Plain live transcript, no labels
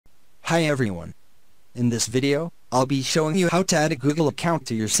Hi everyone. In this video, I'll be showing you how to add a Google account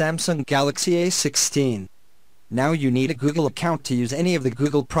to your Samsung Galaxy A16. Now you need a Google account to use any of the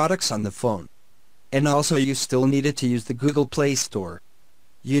Google products on the phone. And also you still need it to use the Google Play Store.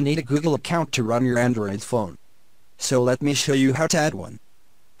 You need a Google account to run your Android phone. So let me show you how to add one.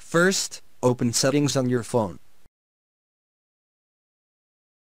 First, open Settings on your phone.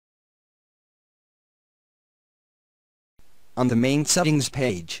 On the main settings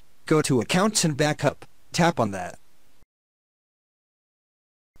page, go to Accounts and Backup, tap on that.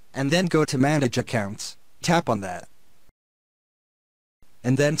 And then go to Manage Accounts, tap on that.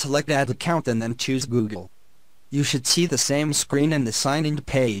 And then select Add Account and then choose Google. You should see the same screen in the Sign In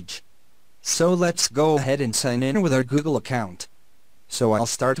page. So let's go ahead and sign in with our Google account. So I'll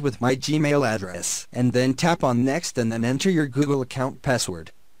start with my Gmail address, and then tap on Next and then enter your Google account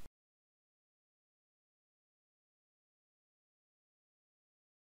password.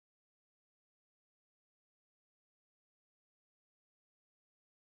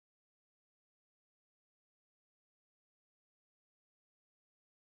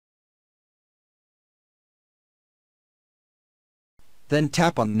 Then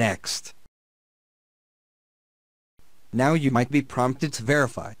tap on Next. Now you might be prompted to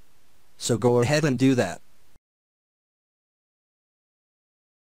verify. So go ahead and do that.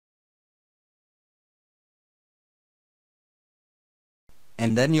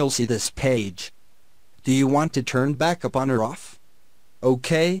 And then you'll see this page. Do you want to turn backup on or off?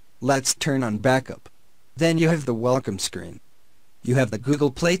 Okay, let's turn on backup. Then you have the welcome screen. You have the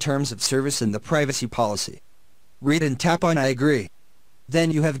Google Play Terms of Service and the privacy policy. Read and tap on I agree. Then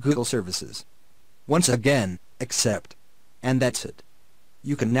you have Google Services. Once again, accept. And that's it.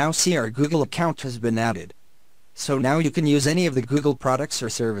 You can now see our Google account has been added. So now you can use any of the Google products or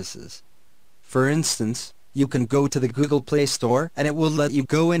services. For instance, you can go to the Google Play Store and it will let you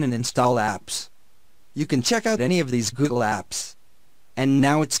go in and install apps. You can check out any of these Google apps. And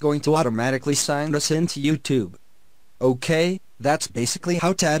now it's going to automatically sign us into YouTube. Okay, that's basically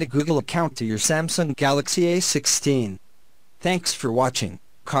how to add a Google account to your Samsung Galaxy A16. Thanks for watching.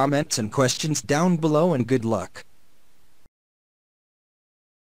 Comments and questions down below and good luck.